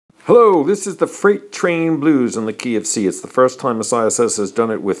Hello, this is the Freight Train Blues in the key of C. It's the first time Messiah says has done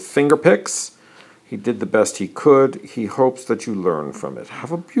it with finger picks. He did the best he could. He hopes that you learn from it.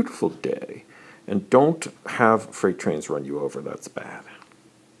 Have a beautiful day. And don't have freight trains run you over. That's bad.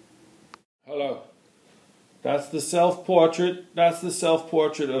 Hello. That's the self-portrait. That's the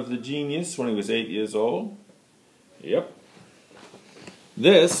self-portrait of the genius when he was 8 years old. Yep.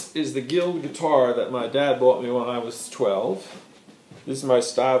 This is the Guild guitar that my dad bought me when I was 12. This is my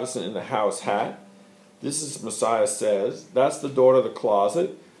Stuyvesant in the House hat. This is Messiah Says. That's the Door to the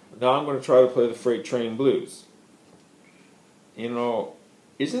Closet. Now I'm going to try to play the Freight Train Blues. You know,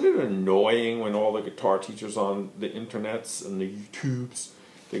 isn't it annoying when all the guitar teachers on the internets and the YouTubes,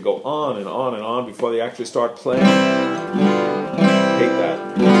 they go on and on and on before they actually start playing? I hate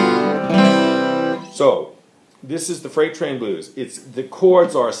that. So, this is the Freight Train Blues. The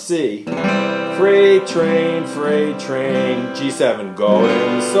chords are C. Freight train, G7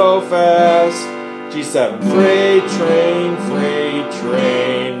 going so fast. G7, freight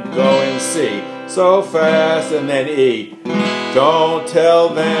train, going C so fast, and then E. Don't tell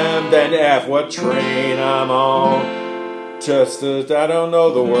them, then F, what train I'm on. Just as I don't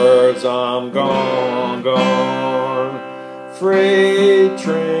know the words, I'm gone. Freight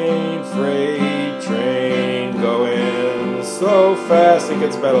train, going so fast, it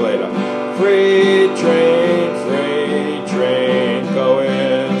gets better later. Freight train,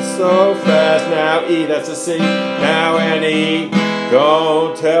 going so fast. Now E, that's a C. Now an E.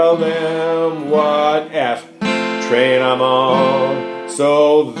 Don't tell them what F train I'm on.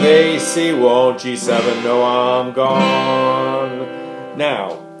 So they see, won't G7 know I'm gone.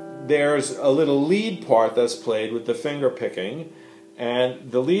 Now, there's a little lead part that's played with the finger picking.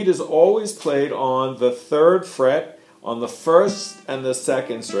 And the lead is always played on the 3rd fret, on the 1st and the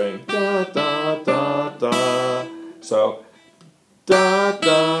 2nd string. Da, da, da, da. So, da,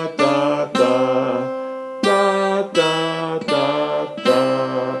 da, da, da, da, da, da, da,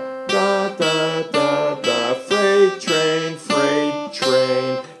 da, da, da, da. Freight train,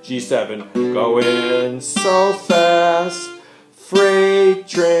 G7, going so fast. Freight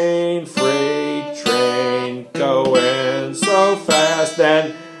train, going so fast.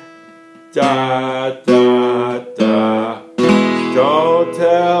 Then, da, da, da. Don't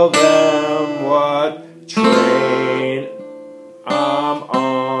tell them what train I'm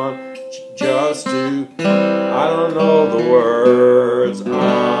on. Just to, I don't know the words,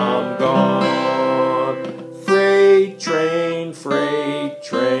 I'm gone. Freight train,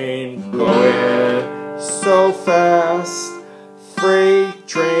 going so fast. Freight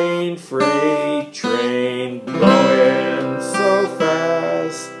train, going so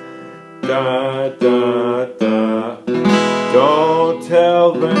fast. Da, da, da. Don't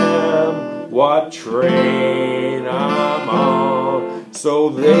tell them what train I'm on, so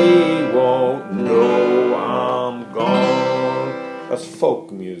they won't know I'm gone. That's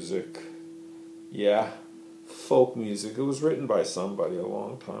folk music. Yeah, folk music. It was written by somebody a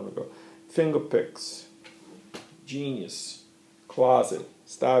long time ago. Finger picks. Genius. Closet.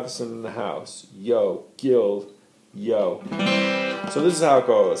 Stuyvesant in the House. Yo. Guild. Yo. So this is how it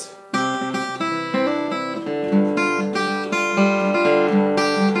goes.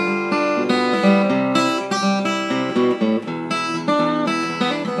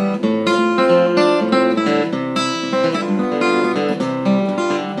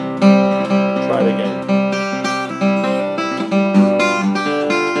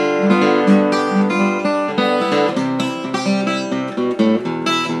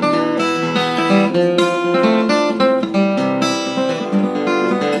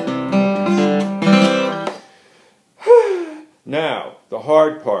 Now, the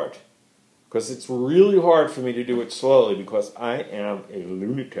hard part, because it's really hard for me to do it slowly because I am a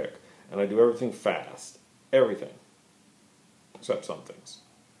lunatic and I do everything fast. Everything. Except some things.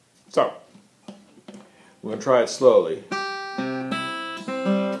 So, we're going to try it slowly.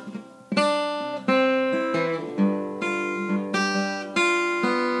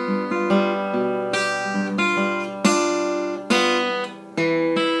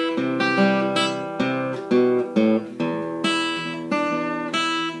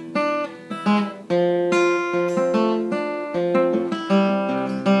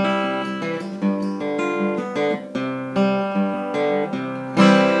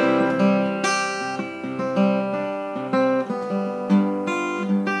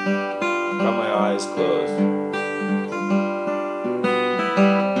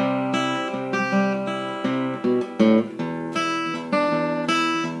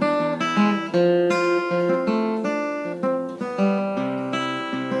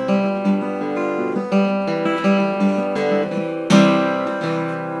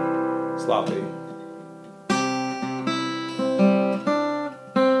 floppy.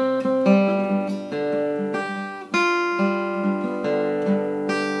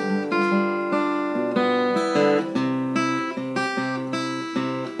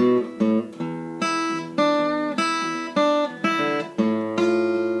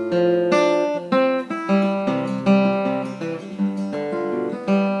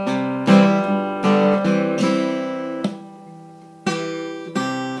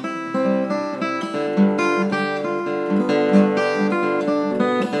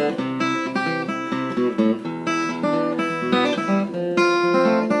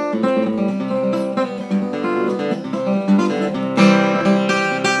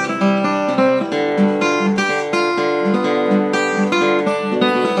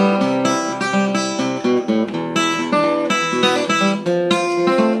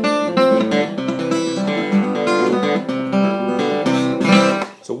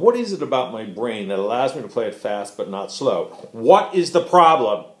 What is it about my brain that allows me to play it fast but not slow? What is the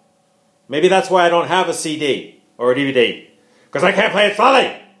problem? Maybe that's why I don't have a CD or a DVD. Because I can't play it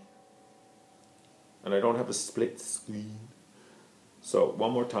slowly! And I don't have a split screen. So,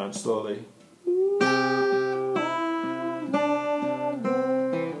 one more time, slowly.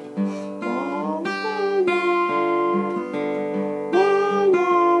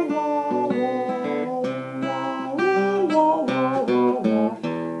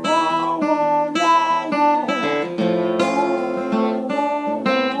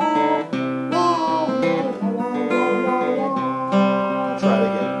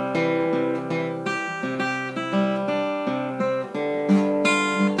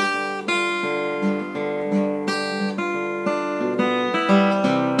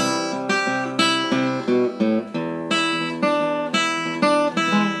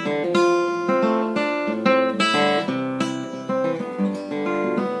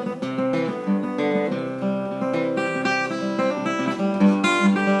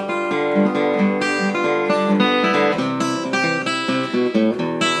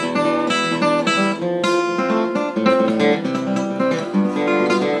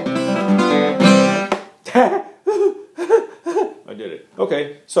 I did it.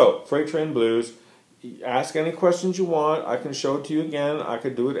 Okay, so Freight Train Blues. Ask any questions you want. I can show it to you again. I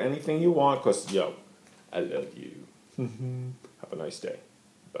could do it anything you want because, yo, I love you. Have a nice day.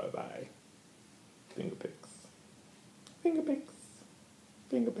 Bye-bye. Finger picks. Finger picks.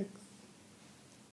 Finger picks.